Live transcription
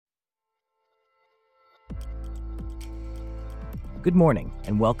Good morning,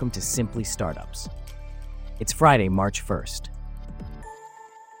 and welcome to Simply Startups. It's Friday, March 1st.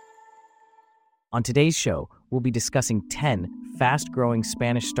 On today's show, we'll be discussing 10 fast-growing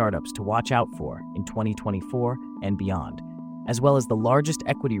Spanish startups to watch out for in 2024 and beyond, as well as the largest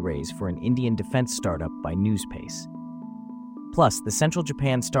equity raise for an Indian defense startup by Newspace. Plus, the Central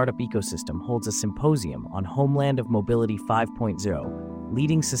Japan startup ecosystem holds a symposium on Homeland of Mobility 5.0,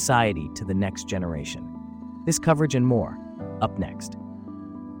 leading society to the next generation. This coverage and more, up next.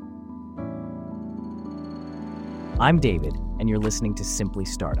 I'm David, and you're listening to Simply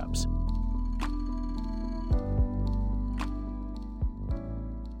Startups.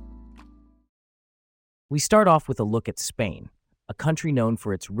 We start off with a look at Spain, a country known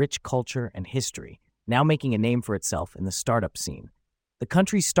for its rich culture and history, now making a name for itself in the startup scene. The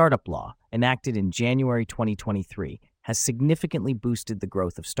country's startup law, enacted in January 2023, has significantly boosted the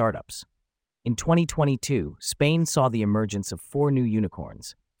growth of startups. In 2022, Spain saw the emergence of 4 new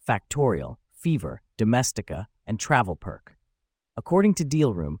unicorns: Factorial, Fever, Domestika, and TravelPerk. According to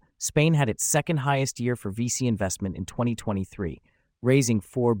Dealroom, Spain had its second highest year for VC investment in 2023, raising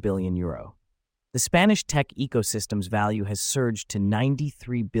 €4 billion. The Spanish tech ecosystem's value has surged to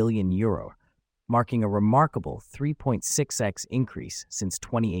 €93 billion, marking a remarkable 3.6x increase since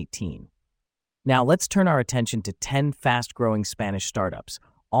 2018. Now let's turn our attention to 10 fast-growing Spanish startups,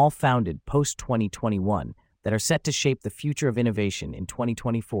 all founded post-2021, that are set to shape the future of innovation in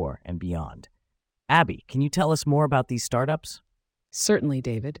 2024 and beyond. Abby, can you tell us more about these startups? Certainly,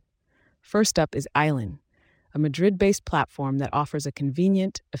 David. First up is Aylin, a Madrid-based platform that offers a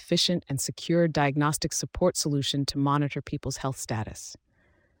convenient, efficient, and secure diagnostic support solution to monitor people's health status.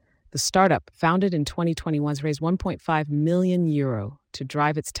 The startup, founded in 2021, has raised €1.5 million to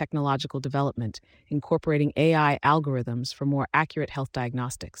drive its technological development, incorporating AI algorithms for more accurate health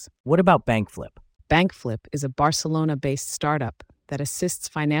diagnostics. What about Bankflip? Bankflip is a Barcelona-based startup that assists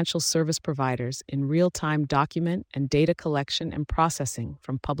financial service providers in real-time document and data collection and processing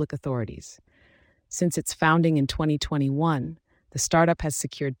from public authorities. Since its founding in 2021, the startup has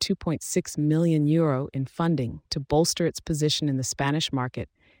secured €2.6 million in funding to bolster its position in the Spanish market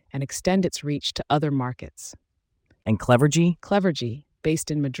and extend its reach to other markets. And Clevergy? Clevergy, based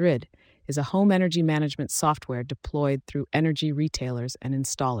in Madrid, is a home energy management software deployed through energy retailers and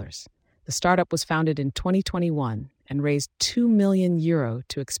installers. The startup was founded in 2021 and raised €2 million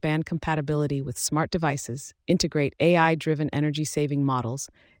to expand compatibility with smart devices, integrate AI-driven energy-saving models,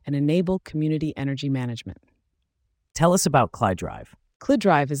 and enable community energy management. Tell us about Clydrive.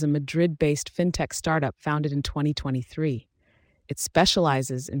 Clydrive is a Madrid-based fintech startup founded in 2023. It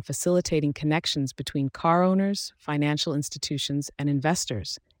specializes in facilitating connections between car owners, financial institutions, and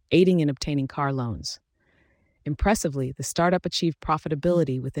investors, aiding in obtaining car loans. Impressively, the startup achieved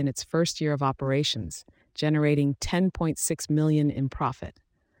profitability within its first year of operations, generating $10.6 million in profit.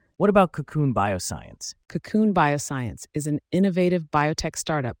 What about Cocoon Bioscience? Cocoon Bioscience is an innovative biotech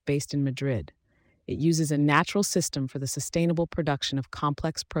startup based in Madrid. It uses a natural system for the sustainable production of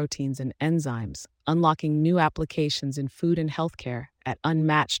complex proteins and enzymes, unlocking new applications in food and healthcare at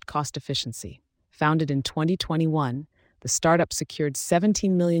unmatched cost efficiency. Founded in 2021, the startup secured €17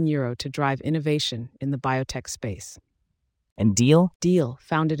 million to drive innovation in the biotech space. And Deal? Deal,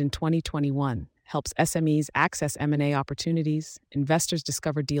 founded in 2021, helps SMEs access M&A opportunities, investors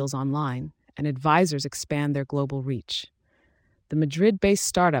discover deals online, and advisors expand their global reach. The Madrid-based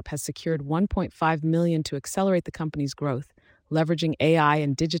startup has secured $1.5 million to accelerate the company's growth, leveraging AI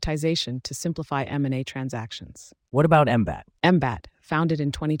and digitization to simplify M&A transactions. What about MBAT? MBAT, founded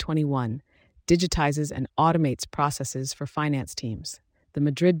in 2021, digitizes and automates processes for finance teams. The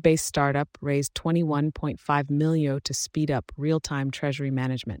Madrid-based startup raised $21.5 million to speed up real-time treasury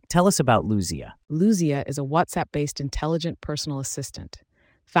management. Tell us about Luzia. Luzia is a WhatsApp-based intelligent personal assistant.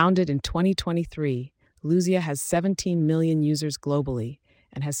 Founded in 2023, Luzia has 17 million users globally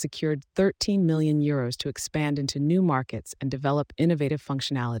and has secured €13 million to expand into new markets and develop innovative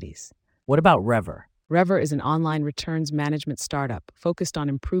functionalities. What about Rever? Rever is an online returns management startup focused on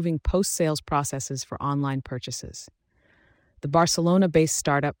improving post-sales processes for online purchases. The Barcelona-based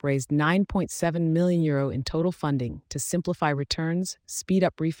startup raised €9.7 million in total funding to simplify returns, speed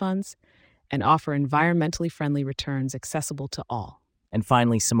up refunds, and offer environmentally friendly returns accessible to all. And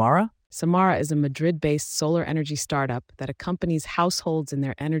finally, Samara? Samara is a Madrid-based solar energy startup that accompanies households in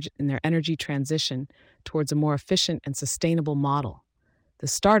their energy transition towards a more efficient and sustainable model. The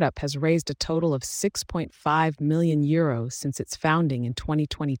startup has raised a total of €6.5 million since its founding in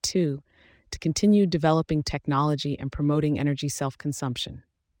 2022 to continue developing technology and promoting energy self-consumption.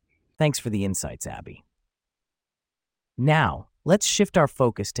 Thanks for the insights, Abby. Now, let's shift our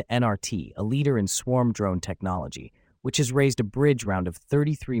focus to NRT, a leader in swarm drone technology, which has raised a bridge round of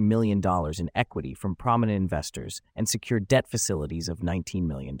 $33 million in equity from prominent investors and secured debt facilities of $19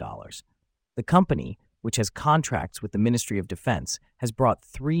 million. The company, which has contracts with the Ministry of Defense, has brought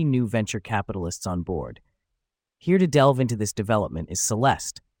 3 new venture capitalists on board. Here to delve into this development is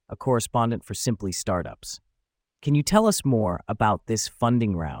Celeste, a correspondent for Simply Startups. Can you tell us more about this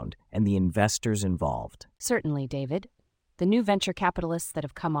funding round and the investors involved? Certainly, David. The new venture capitalists that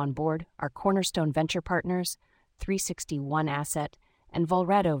have come on board are Cornerstone Venture Partners, 361 Asset, and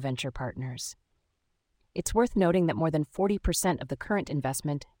Volredo Venture Partners. It's worth noting that more than 40% of the current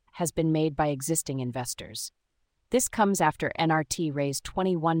investment has been made by existing investors. This comes after NRT raised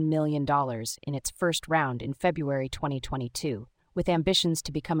 $21 million in its first round in February 2022, with ambitions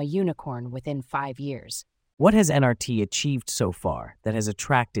to become a unicorn within 5 years. What has NRT achieved so far that has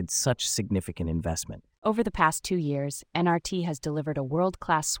attracted such significant investment? Over the past 2 years, NRT has delivered a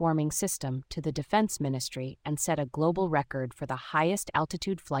world-class swarming system to the Defense Ministry and set a global record for the highest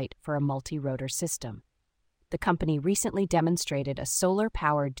altitude flight for a multi-rotor system. The company recently demonstrated a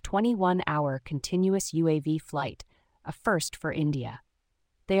solar-powered 21-hour continuous UAV flight, a first for India.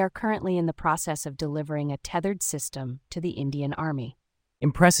 They are currently in the process of delivering a tethered system to the Indian Army.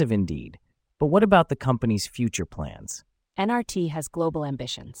 Impressive indeed. But what about the company's future plans? NRT has global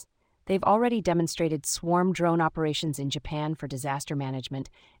ambitions. They've already demonstrated swarm drone operations in Japan for disaster management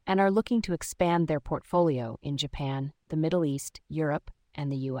and are looking to expand their portfolio in Japan, the Middle East, Europe,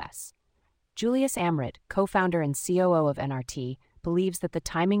 and the U.S. Julius Amrit, co-founder and COO of NRT, believes that the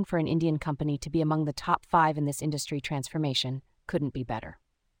timing for an Indian company to be among the top 5 in this industry transformation couldn't be better.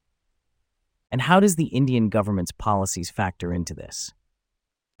 And how does the Indian government's policies factor into this?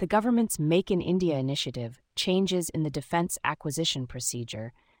 The government's Make in India initiative, changes in the defense acquisition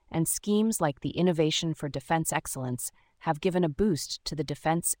procedure, and schemes like the Innovation for Defense Excellence have given a boost to the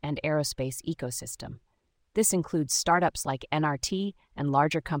defense and aerospace ecosystem. This includes startups like NRT and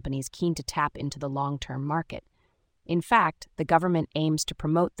larger companies keen to tap into the long-term market. In fact, the government aims to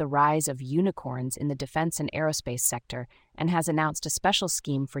promote the rise of unicorns in the defense and aerospace sector and has announced a special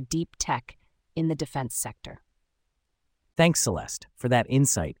scheme for deep tech in the defense sector. Thanks, Celeste, for that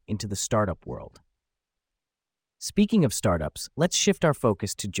insight into the startup world. Speaking of startups, let's shift our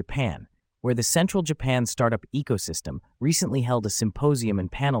focus to Japan, where the Central Japan Startup Ecosystem recently held a symposium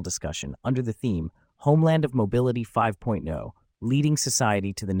and panel discussion under the theme Homeland of Mobility 5.0, Leading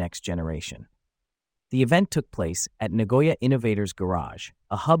Society to the Next Generation. The event took place at Nagoya Innovators Garage,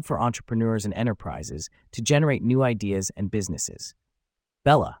 a hub for entrepreneurs and enterprises to generate new ideas and businesses.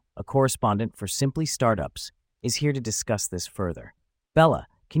 Bella, a correspondent for Simply Startups, is here to discuss this further. Bella,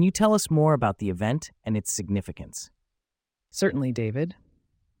 can you tell us more about the event and its significance? Certainly, David.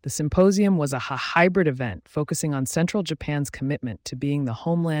 The symposium was a hybrid event focusing on Central Japan's commitment to being the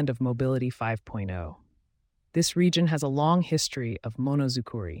homeland of Mobility 5.0. This region has a long history of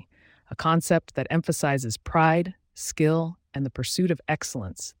monozukuri, a concept that emphasizes pride, skill, and the pursuit of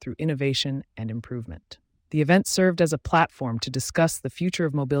excellence through innovation and improvement. The event served as a platform to discuss the future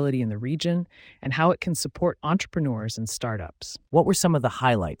of mobility in the region and how it can support entrepreneurs and startups. What were some of the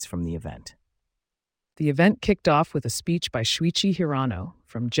highlights from the event? The event kicked off with a speech by Shuichi Hirano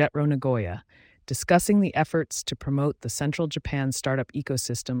from JETRO Nagoya, discussing the efforts to promote the Central Japan startup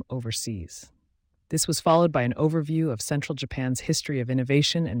ecosystem overseas. This was followed by an overview of Central Japan's history of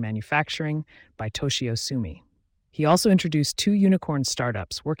innovation and manufacturing by Toshio Sumi. He also introduced 2 unicorn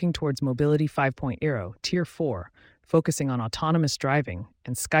startups working towards Mobility 5.0, Tier 4, focusing on autonomous driving,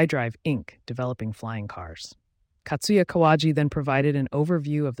 and SkyDrive Inc., developing flying cars. Katsuya Kawaji then provided an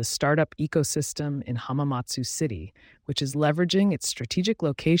overview of the startup ecosystem in Hamamatsu City, which is leveraging its strategic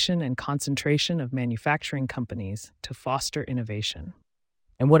location and concentration of manufacturing companies to foster innovation.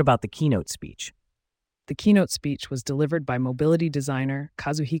 And what about the keynote speech? The keynote speech was delivered by mobility designer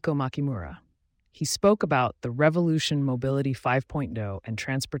Kazuhiko Makimura. He spoke about the Revolution Mobility 5.0 and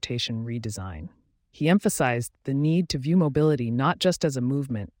transportation redesign. He emphasized the need to view mobility not just as a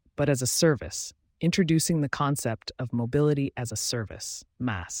movement, but as a service, introducing the concept of mobility as a service,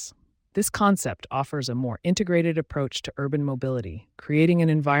 MaaS. This concept offers a more integrated approach to urban mobility, creating an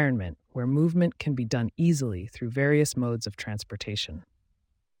environment where movement can be done easily through various modes of transportation.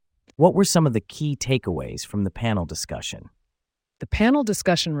 What were some of the key takeaways from the panel discussion? The panel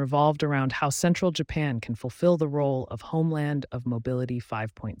discussion revolved around how Central Japan can fulfill the role of homeland of Mobility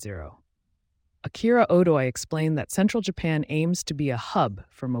 5.0. Akira Odoi explained that Central Japan aims to be a hub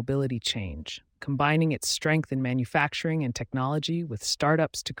for mobility change, combining its strength in manufacturing and technology with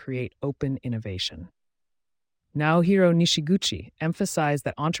startups to create open innovation. Naohiro Nishiguchi emphasized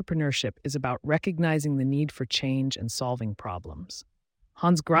that entrepreneurship is about recognizing the need for change and solving problems.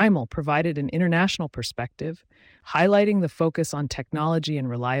 Hans Greimel provided an international perspective, highlighting the focus on technology and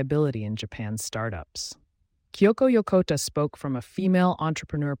reliability in Japan's startups. Kyoko Yokota spoke from a female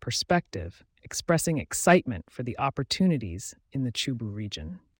entrepreneur perspective, expressing excitement for the opportunities in the Chubu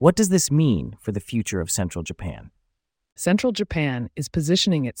region. What does this mean for the future of Central Japan? Central Japan is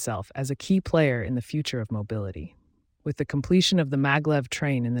positioning itself as a key player in the future of mobility. With the completion of the maglev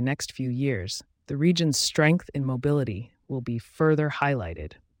train in the next few years, the region's strength in mobility will be further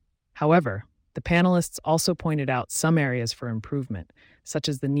highlighted. However, the panelists also pointed out some areas for improvement, such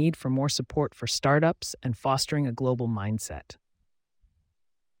as the need for more support for startups and fostering a global mindset.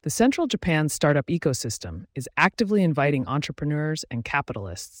 The Central Japan startup ecosystem is actively inviting entrepreneurs and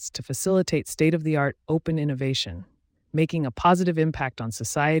capitalists to facilitate state-of-the-art open innovation, making a positive impact on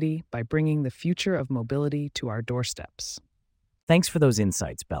society by bringing the future of mobility to our doorsteps. Thanks for those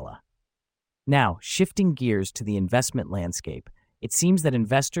insights, Bella. Now, shifting gears to the investment landscape, it seems that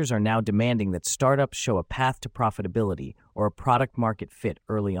investors are now demanding that startups show a path to profitability or a product-market fit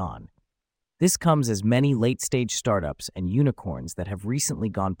early on. This comes as many late-stage startups and unicorns that have recently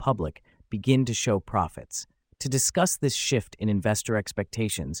gone public begin to show profits. To discuss this shift in investor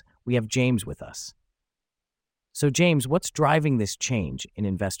expectations, we have James with us. So James, what's driving this change in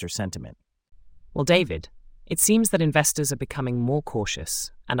investor sentiment? Well, David, it seems that investors are becoming more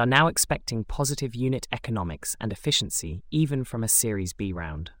cautious and are now expecting positive unit economics and efficiency even from a Series B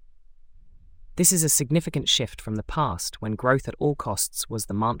round. This is a significant shift from the past when growth at all costs was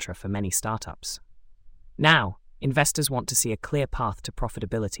the mantra for many startups. Now, investors want to see a clear path to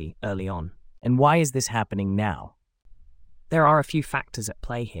profitability early on. And why is this happening now? There are a few factors at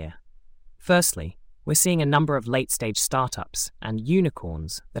play here. Firstly, we're seeing a number of late-stage startups and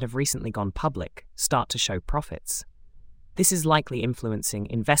unicorns that have recently gone public start to show profits. This is likely influencing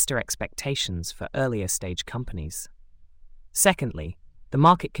investor expectations for earlier-stage companies. Secondly, the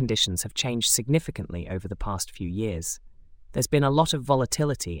market conditions have changed significantly over the past few years. There's been a lot of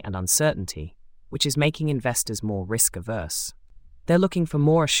volatility and uncertainty, which is making investors more risk-averse. They're looking for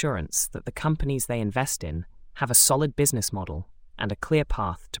more assurance that the companies they invest in have a solid business model and a clear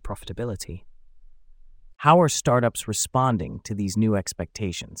path to profitability. How are startups responding to these new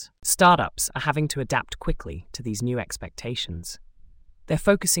expectations? Startups are having to adapt quickly to these new expectations. They're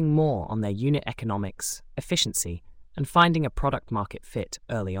focusing more on their unit economics, efficiency, and finding a product-market fit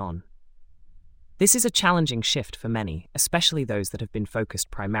early on. This is a challenging shift for many, especially those that have been focused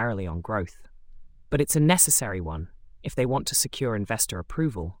primarily on growth. But it's a necessary one if they want to secure investor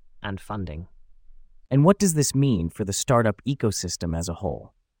approval and funding. And what does this mean for the startup ecosystem as a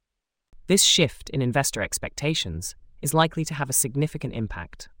whole? This shift in investor expectations is likely to have a significant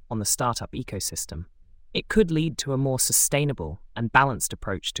impact on the startup ecosystem. It could lead to a more sustainable and balanced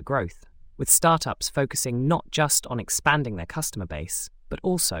approach to growth, with startups focusing not just on expanding their customer base, but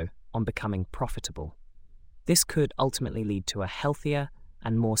also on becoming profitable. This could ultimately lead to a healthier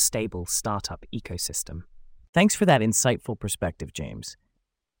and more stable startup ecosystem. Thanks for that insightful perspective, James.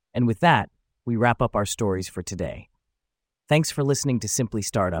 And with that, we wrap up our stories for today. Thanks for listening to Simply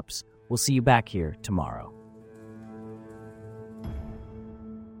Startups. We'll see you back here tomorrow.